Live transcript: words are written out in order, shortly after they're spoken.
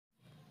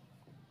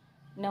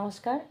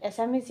নমস্কাৰ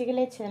Assamese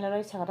Gk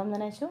চেনেললৈ স্বাগতম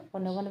জনাইছো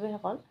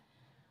বন্ধু-বান্ধৱীসকল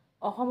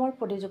অসমৰ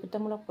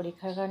প্ৰতিযোগিতামূলক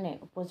পৰীক্ষাৰ কাৰণে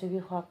উপযোগী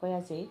হোৱাকৈ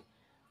আজি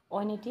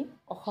অনীতি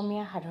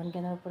অসমীয়া সাধাৰণ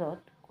জ্ঞানৰ ওপৰত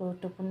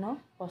গুৰুত্বপূৰ্ণ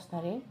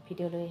প্ৰশ্নৰে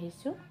ভিডিঅ' লৈ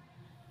আহিছো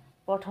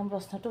প্ৰথম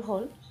প্ৰশ্নটো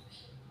হ'ল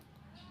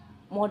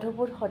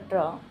মধুপুৰ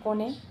সত্ৰ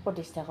কোনে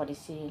প্ৰতিষ্ঠা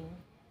কৰিছিল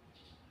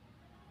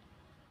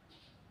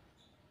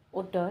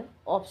উত্তৰ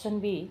অপচন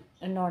বি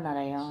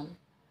নৰনাৰায়ণ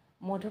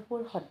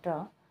মধুপুৰ সত্ৰ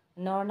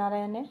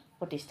নৰনাৰায়ণে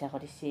প্ৰতিষ্ঠা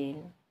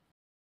কৰিছিল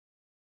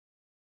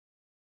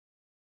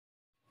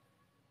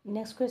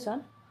Next question,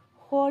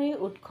 হোৱাৰী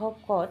উৎসৱ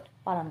ক'ত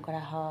পালন কৰা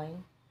হয়?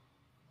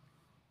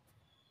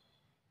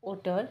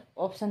 উত্তৰ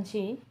অপচন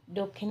সি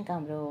দক্ষিণ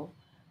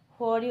কামৰূপ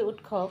হোৱাৰী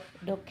উৎসৱ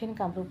দক্ষিণ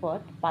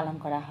কামৰূপত পালন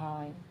কৰা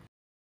হয়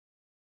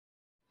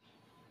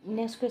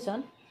Next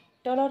question,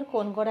 তলৰ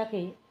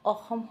কোনগৰাকী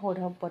অসম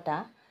সৌৰভ বঁটা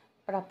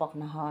প্ৰাপক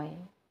নহয়?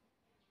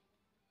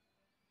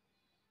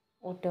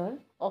 উত্তৰ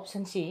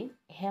অপচন সি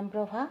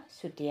হেমপ্ৰভা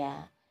চুতীয়া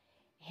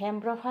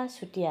হেমপ্ৰভা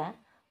চুতীয়া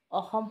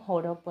অসম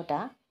সৌৰভ বঁটা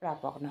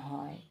প্ৰাপক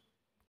নহয়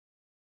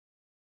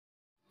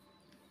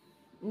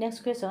Next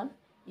question,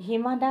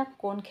 হিমা দাস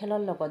কোন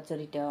খেলৰ লগত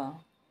জড়িত?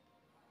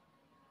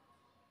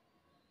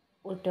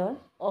 উত্তৰ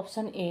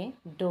অপচন এ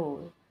দৌৰ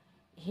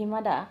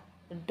হিমা দাস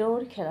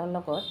দৌৰ খেলৰ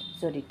লগত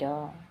জড়িত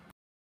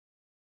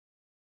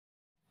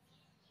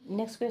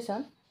Next question,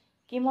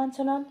 কিমান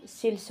চনত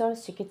শিলচৰ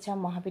চিকিৎসা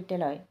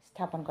মহাবিদ্যালয়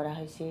স্থাপন কৰা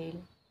হৈছিল?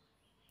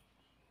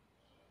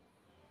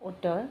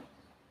 উত্তৰ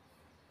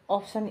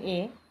অপচন এ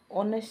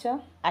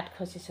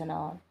 1968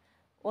 চনত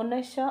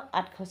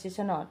 1968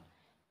 চনত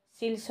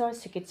শিলচৰ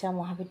চিকিৎসা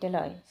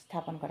মহাবিদ্যালয়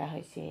স্থাপন কৰা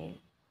হৈছিল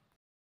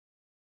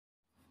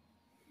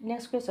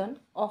Next question,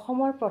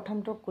 অসমৰ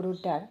প্ৰথমটো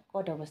গুৰুদ্বাৰ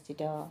ক'ত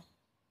অৱস্থিত?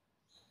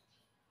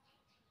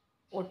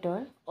 উত্তৰ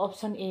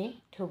অপচন এ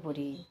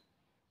ধুবুৰী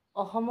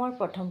অসমৰ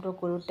প্ৰথমটো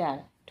গুৰুদ্বাৰ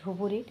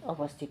ধুবুৰীত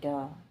অৱস্থিত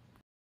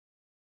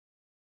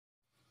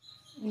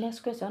Next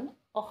question,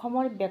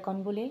 অসমৰ বেকন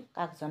বুলি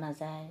কাক জনা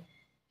যায়?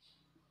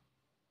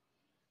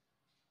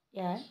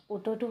 ইয়াৰ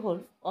উত্তৰটো হ'ল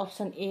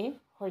অপচন এ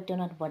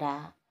সত্যনাথ বৰা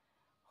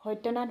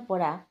সত্যনাথ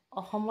বৰা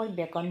অসমৰ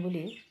বেকন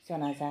বুলি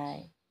জনা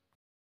যায়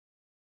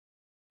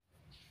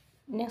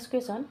Next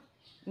question,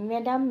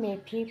 মেডাম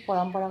মেফি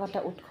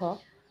পৰম্পৰাগত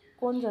উৎসৱ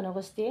কোন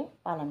জনগোষ্ঠীয়ে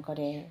পালন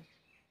কৰে?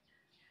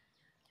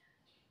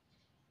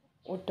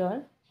 উত্তৰ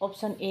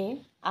অপচন এ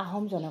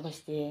আহোম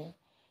জনগোষ্ঠীয়ে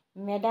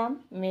মেডাম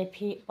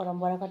মেফি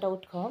পৰম্পৰাগত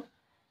উৎসৱ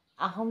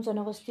আহোম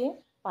জনগোষ্ঠীয়ে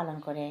পালন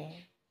কৰে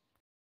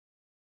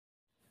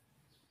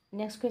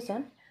Next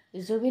question,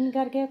 জুবিন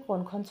গাৰ্গে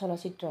কোনখন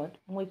চলচ্চিত্ৰত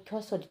মুখ্য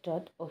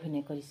চৰিত্ৰত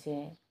অভিনয় কৰিছে?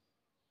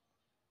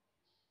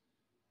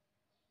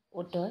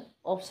 উত্তৰ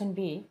option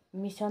B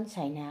mission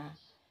China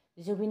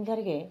Zubeen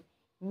গাৰ্গে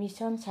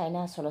মিছন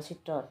চাইনা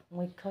চলচ্চিত্ৰত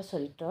মুখ্য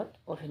চৰিত্ৰত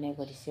অভিনয়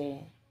কৰিছে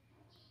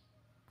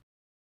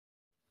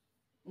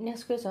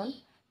Next question,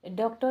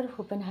 ডক্টৰ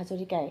ভূপেন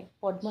হাজৰিকাই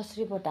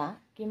পদ্মশ্ৰী বঁটা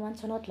কিমান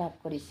চনত লাভ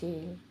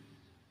কৰিছিল?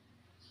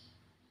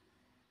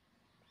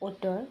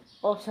 উত্তৰ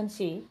অপচন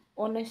সি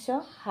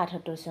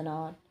 1977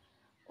 চনত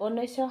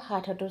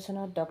 1977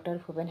 চনত ডক্টৰ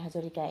ভূপেন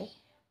হাজৰিকাই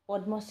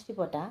পদ্মশ্ৰী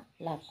বঁটা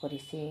লাভ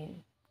কৰিছিল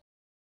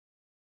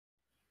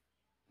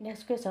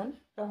Next question,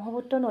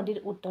 ব্ৰহ্মপুত্ৰ নদীৰ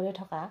উত্তৰে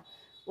থকা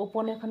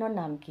উপনৈখনৰ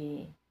নাম কি?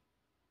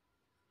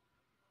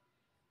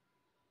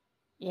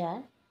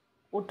 ইয়াৰ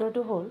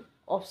উত্তৰটো হ'ল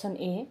অপচন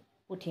এ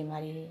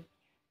পুঠিমাৰী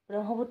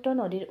ব্ৰহ্মপুত্ৰ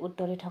নদীৰ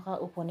উত্তৰে থকা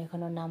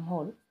উপনৈখনৰ নাম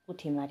হ'ল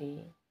পুঠিমাৰী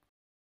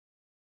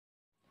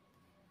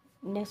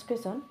Next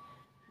question,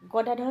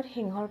 গদাধৰ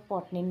সিংহৰ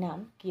পত্নীৰ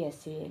নাম কি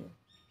আছিল?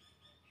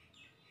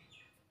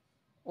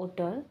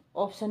 উত্তৰ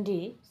অপচন ডি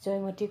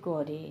জয়মতী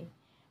কুঁৱৰী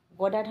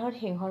গদাধৰ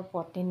সিংহৰ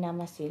পত্নীৰ নাম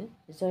আছিল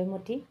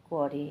জয়মতী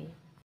কুঁৱৰী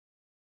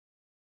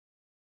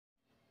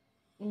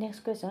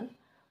Next question,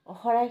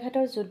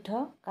 শৰাইঘাটৰ যুদ্ধ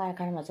কাৰ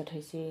কাৰ মাজত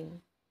হৈছিল?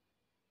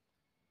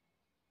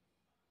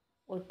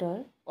 উত্তৰ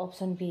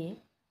অপচন বি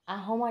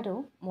আহোম আৰু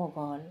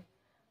মোগল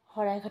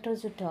শৰাইঘাটৰ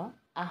যুদ্ধ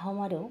আহোম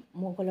আৰু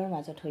মোগলৰ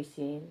মাজত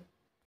হৈছিল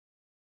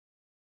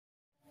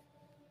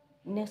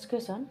Next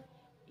question,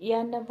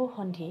 ইয়াণ্ডাবু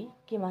সন্ধি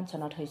কিমান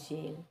চনত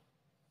হৈছিল?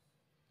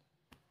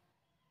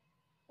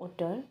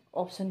 উত্তৰ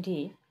অপচন ডি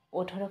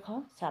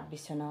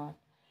 1826 চনত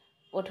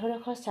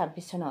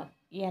 1826 চনত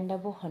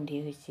ইয়াণ্ডাবু সন্ধি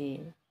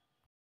হৈছিল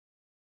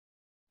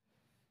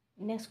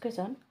Next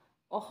question,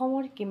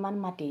 অসমৰ কিমান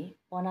মাটি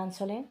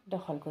বনাঞ্চলে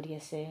দখল কৰি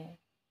আছে?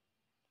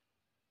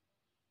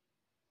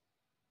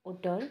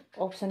 উত্তৰ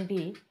অপচন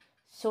বি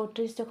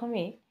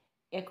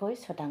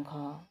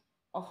 34.21%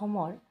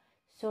 অসমৰ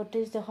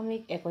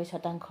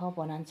 34.21%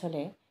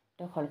 বনাঞ্চলে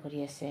দখল কৰি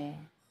আছে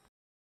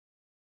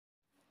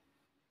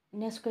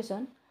Next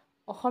question,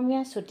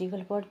 অসমীয়া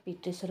চুটিগল্পৰ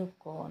পিতৃস্বৰূপ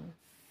কোন?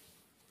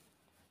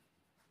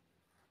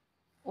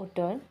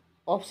 উত্তৰ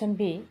অপচন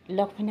বি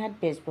লক্ষ্মীনাথ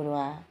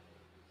বেজবৰুৱা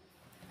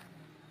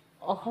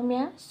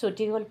অসমীয়া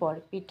চুটিগল্পৰ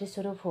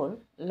পিতৃস্বৰূপ হ'ল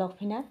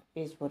লক্ষ্মীনাথ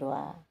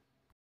বেজবৰুৱা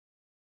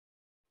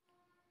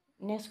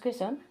Next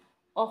question,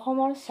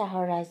 অসমৰ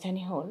চাহৰ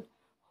ৰাজধানী হ'ল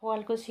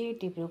শুৱালকুছি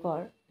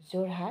ডিব্ৰুগড়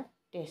যোৰহাট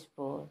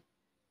তেজপুৰ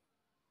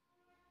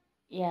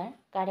ইয়াৰ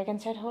কাৰেক্ট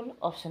এনসাৰ হ'ল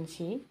অপশ্যন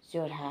চি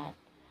যোৰহাট।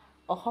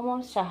 অসমৰ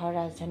চাহৰ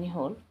ৰাজধানী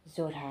হ'ল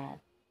যোৰহাট।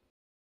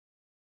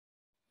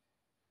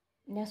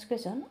 নেক্সট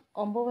কুৱেশ্যন,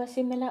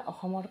 অম্বুবাচী মেলা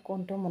অসমৰ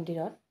কোনটো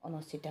মন্দিৰত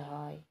অনুষ্ঠিত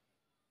হয়?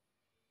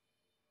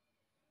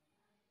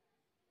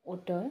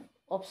 উত্তৰ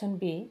অপশ্যন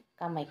বি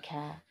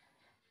কামাখ্যা।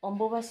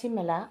 অম্বুবাচী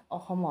মেলা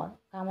অসমৰ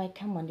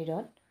কামাখ্যা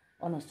মন্দিৰত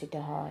অনুষ্ঠিত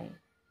হয়।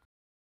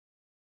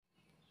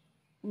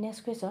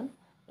 নেক্সট কুৱেশ্যন,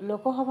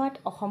 লোকসভাত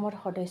অসমৰ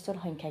সদস্যৰ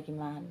সংখ্যা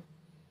কিমান?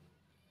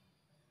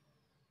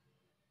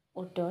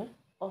 উত্তৰ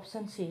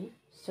অপশ্যন চি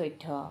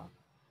 14।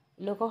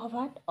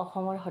 লোকসভাত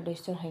অসমৰ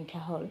সদস্যৰ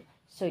সংখ্যা হ'ল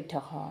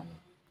 14খন।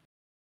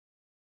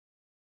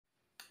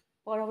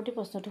 পৰৱৰ্তী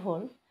প্ৰশ্নটো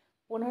হ'ল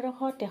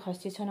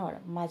 1563 চনৰ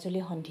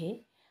মাজুলী সন্ধি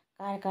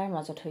কাৰ কাৰ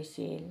মাজত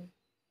হৈছিল?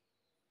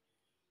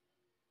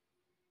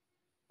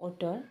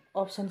 উত্তৰ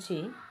অপশ্যন চি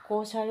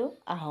কোচ আৰু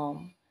আহোম।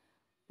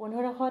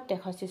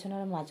 1563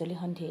 চনৰ মাজুলী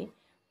সন্ধি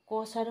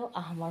কোচ আৰু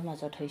আহোমৰ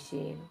মাজত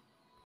হৈছিল।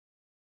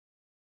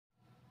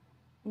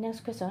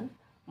 নেক্সট কুৱেশ্যন,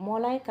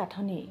 মলাই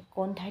কাথনি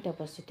কোন ঠাইত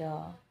অৱস্থিত?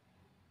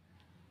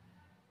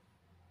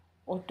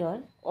 উত্তৰ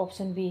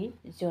অপশ্যন বি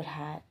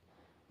যোৰহাট।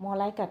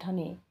 মলাই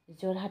কাথনি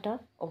যোৰহাটত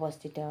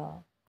অৱস্থিত।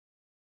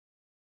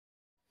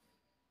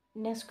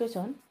 নেক্সট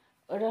কুৱেশ্যন,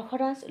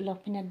 ৰসৰাজ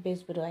লক্ষ্মীনাথ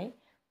বেজবৰুৱাই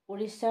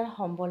উৰিষ্যাৰ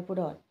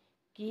সম্বলপুৰত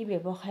কি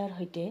ব্যৱসায়ৰ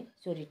সৈতে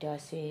জড়িত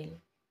আছিল?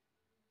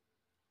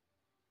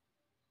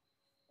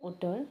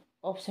 উত্তৰ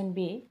অপশ্যন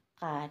বি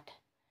কাঠ।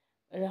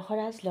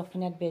 ৰসৰাজ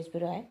লক্ষ্মীনাথ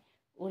বেজবৰুৱাই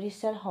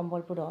উৰিষ্যাৰ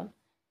সম্বলপুৰত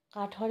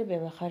কাঠৰ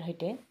ব্যৱসায়ৰ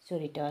সৈতে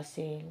জড়িত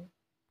আছিল।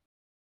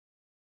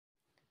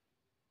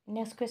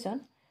 নেক্সট কুৱেশ্যন,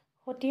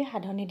 সতী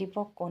সাধনী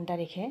দিৱস কোন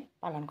তাৰিখে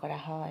পালন কৰা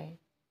হয়?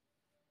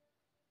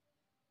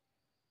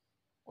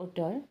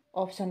 উত্তৰ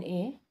অপশ্যন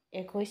এ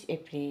 21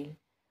 এপ্ৰিল।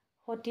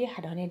 সতী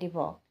সাধনী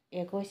দিৱস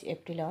 21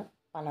 এপ্ৰিলত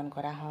পালন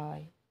কৰা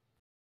হয়।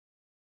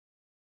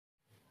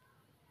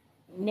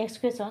 নেক্সট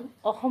কুৱেশ্যন,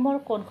 অসমৰ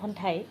কোনখন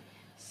ঠাইক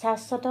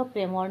শাশ্বত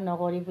প্ৰেমৰ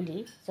নগৰী বুলি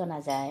জনা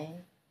যায়?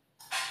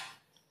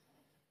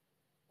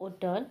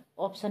 উত্তৰ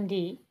অপশ্যন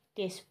ডি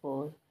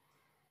তেজপুৰ।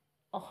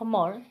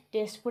 অসমৰ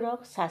তেজপুৰক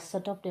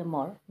শাশ্বত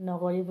প্ৰেমৰ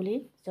নগৰী বুলি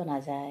জনা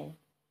যায়।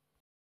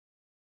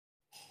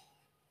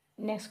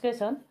 নেক্সট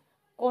কুৱেশ্যন,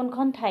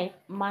 কোনখন ঠাইক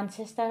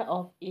মানচেষ্টাৰ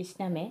অৱ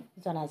ইষ্ট নামে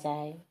জনা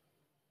যায়?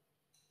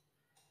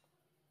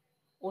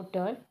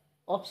 উত্তৰ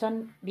option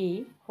B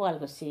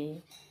Sualkuchi.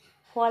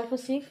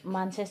 শুৱালকুছিক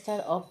Manchester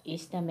of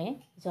east নামে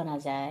জনা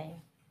যায়।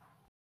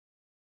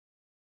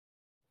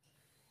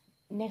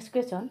 নেক্সট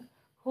কুৱেশ্যন,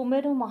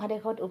 সুমেৰু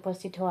মহাদেশত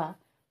উপস্থিত হোৱা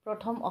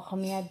প্ৰথম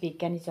অসমীয়া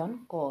বিজ্ঞানীজন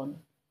কোন?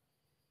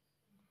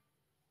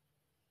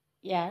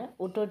 ইয়াৰ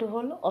উত্তৰটো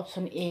হ'ল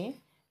অপশ্যন এ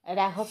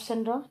ৰাঘৱ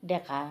চন্দ্ৰ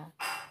ডেকা।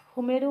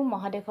 সুমেৰু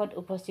মহাদেশত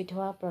উপস্থিত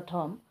হোৱা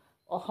প্ৰথম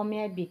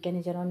অসমীয়া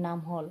বিজ্ঞানীজনৰ নাম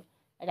হ'ল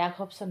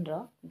ৰাঘৱ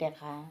চন্দ্ৰ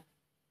ডেকা।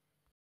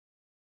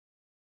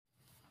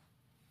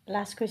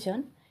 লাষ্ট কুৱেশ্যন,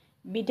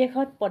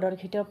 বিদেশত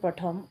প্ৰদৰ্শিত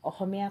প্ৰথম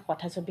অসমীয়া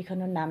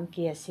কথাছবিখনৰ নাম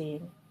কি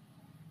আছিল?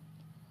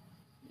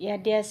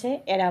 ইয়াত দিয়া আছে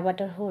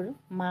এৰাবাটৰ সুৰ,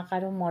 মাক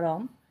আৰু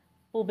মৰম,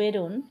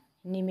 পূবেৰুণ,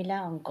 নিমিলা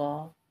অংক।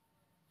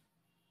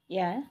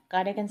 ইয়াৰ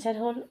কাৰেক্ট এনসাৰ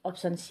হ'ল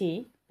অপশ্যন চি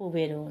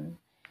পূবেৰুণ।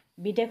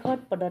 বিদেশত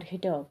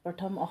প্ৰদৰ্শিত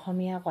প্ৰথম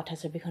অসমীয়া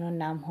কথাছবিখনৰ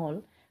নাম হ'ল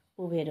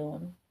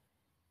পূবেৰুণ।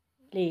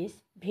 প্লিজ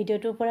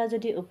ভিডিঅ'টোৰ পৰা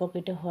যদি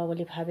উপকৃত হোৱা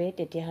বুলি ভাবে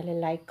তেতিয়াহ'লে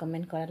লাইক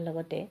কমেণ্ট কৰাৰ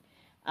লগতে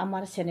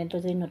আমাৰ চেনেলটো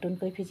যদি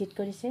নতুনকৈ ভিজিট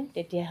কৰিছে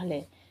তেতিয়াহ'লে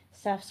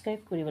ছাবস্ক্ৰাইব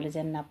কৰিবলৈ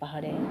যেন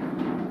নাপাহৰে।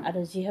 আৰু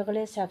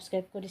যিসকলে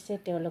ছাবস্ক্ৰাইব কৰিছে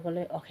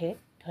তেওঁলোকলৈ অশেষ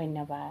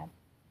ধন্যবাদ।